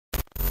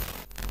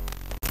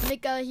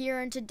Mika here,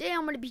 and today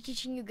I'm going to be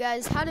teaching you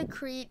guys how to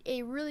create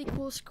a really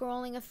cool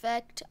scrolling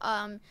effect.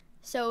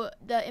 So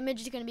the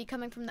image is going to be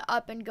coming from the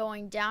up and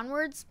going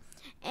downwards,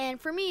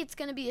 and for me it's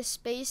going to be a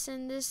space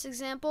in this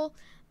example,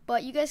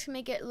 but you guys can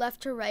make it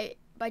left to right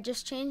by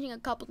just changing a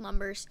couple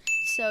numbers.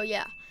 So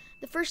yeah,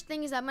 the first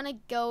thing is I'm going to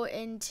go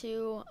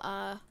into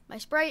my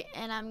sprite,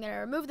 and I'm going to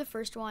remove the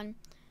first one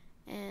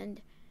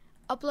and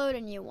upload a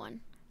new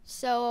one.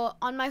 So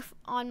on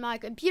my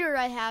computer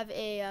I have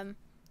a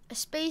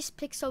space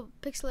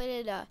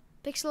pixelated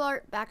pixel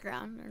art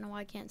background. I don't know why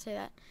I can't say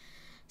that.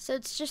 So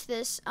it's just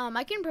this.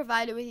 I can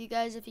provide it with you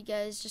guys if you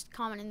guys just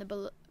comment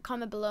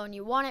below and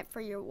you want it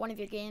for one of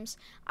your games.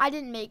 I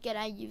didn't make it.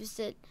 I used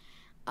it,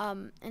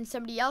 and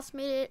somebody else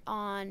made it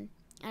and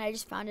I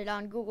just found it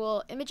on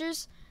Google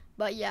Images.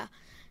 But yeah.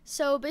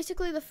 So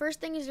basically, the first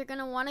thing is you're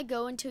gonna want to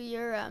go into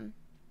your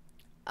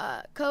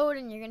code,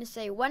 and you're gonna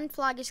say when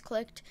flag is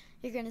clicked.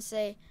 You're gonna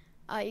say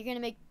you're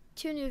gonna make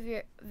two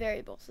new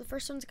variables. The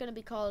first one's going to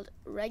be called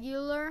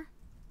regular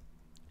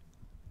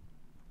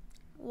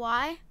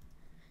y,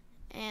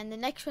 and the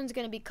next one's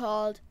going to be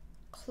called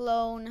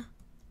clone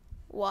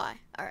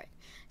y. Alright,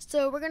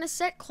 so we're going to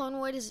set clone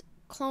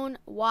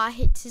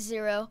y to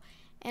 0,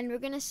 and we're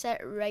going to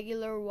set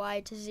regular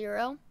y to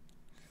 0,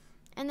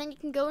 and then you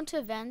can go into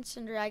events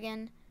and drag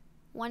in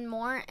one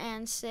more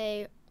and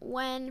say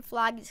when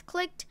flag is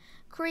clicked,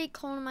 create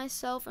clone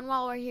myself, and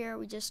while we're here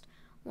we just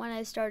want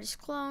to start as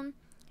clone.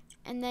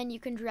 And then you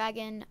can drag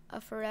in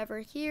a forever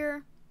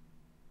here,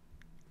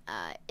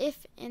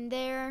 if in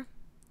there,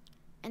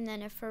 and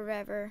then a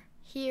forever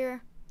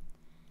here,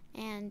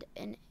 and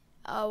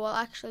well,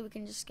 actually we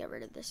can just get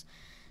rid of this.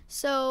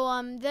 So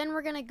then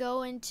we're gonna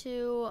go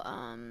into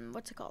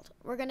what's it called?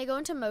 We're gonna go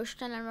into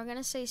motion, and we're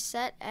gonna say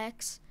set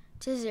x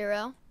to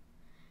 0,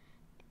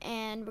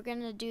 and we're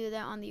gonna do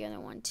that on the other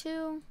one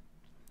too.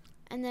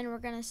 And then we're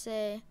gonna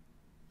say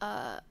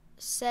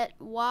set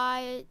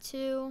y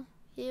to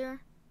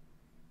here.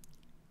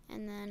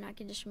 And then I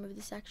can just remove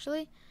this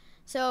actually.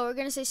 So we're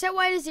going to say set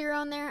y to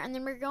 0 in there, and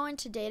then we're going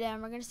to data,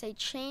 and we're going to say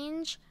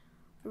change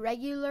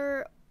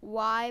regular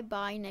y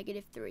by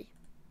 -3.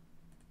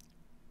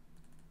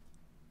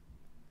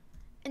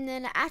 And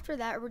then after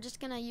that, we're just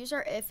going to use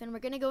our if, and we're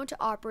going to go into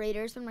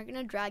operators, and we're going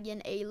to drag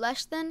in a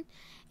less than.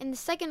 In the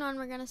second one,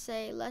 we're going to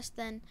say less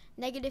than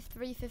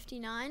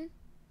 -359.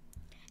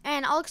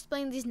 And I'll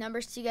explain these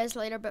numbers to you guys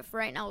later, but for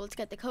right now, let's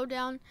get the code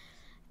down.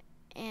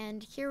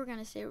 And here we're going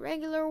to say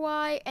regular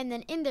y, and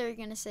then in there you're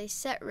going to say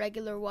set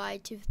regular y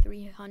to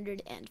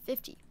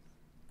 350.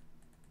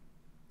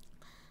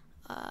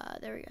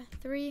 There we go,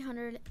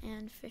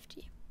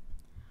 350.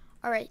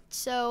 Alright,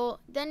 so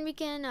then we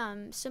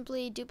can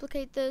simply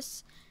duplicate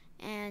this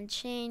and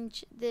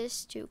change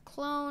this to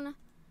clone.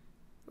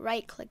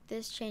 Right click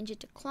this, change it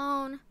to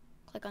clone.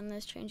 Click on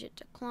this, change it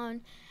to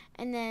clone.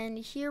 And then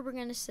here we're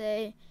going to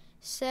say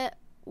set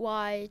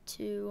y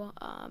to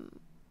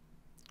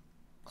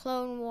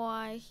clone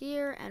y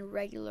here and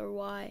regular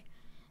y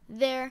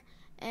there,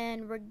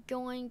 and we're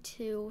going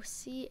to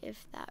see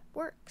if that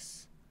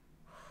works.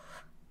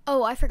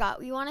 Oh, I forgot,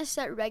 we want to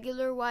set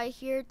regular y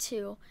here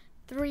to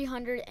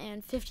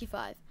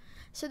 355.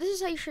 So this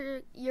is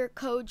how your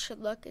code should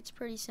look. It's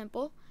pretty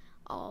simple.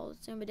 I'll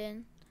zoom it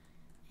in,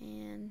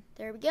 and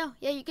there we go.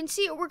 Yeah, you can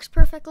see it works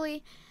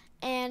perfectly,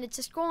 and it's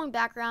a scrolling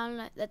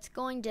background that's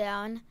going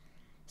down.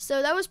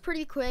 So that was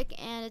pretty quick,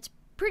 and it's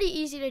pretty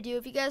easy to do.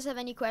 If you guys have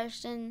any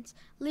questions,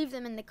 leave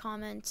them in the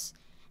comments.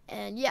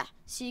 And yeah,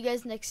 see you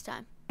guys next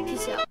time.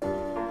 Peace out.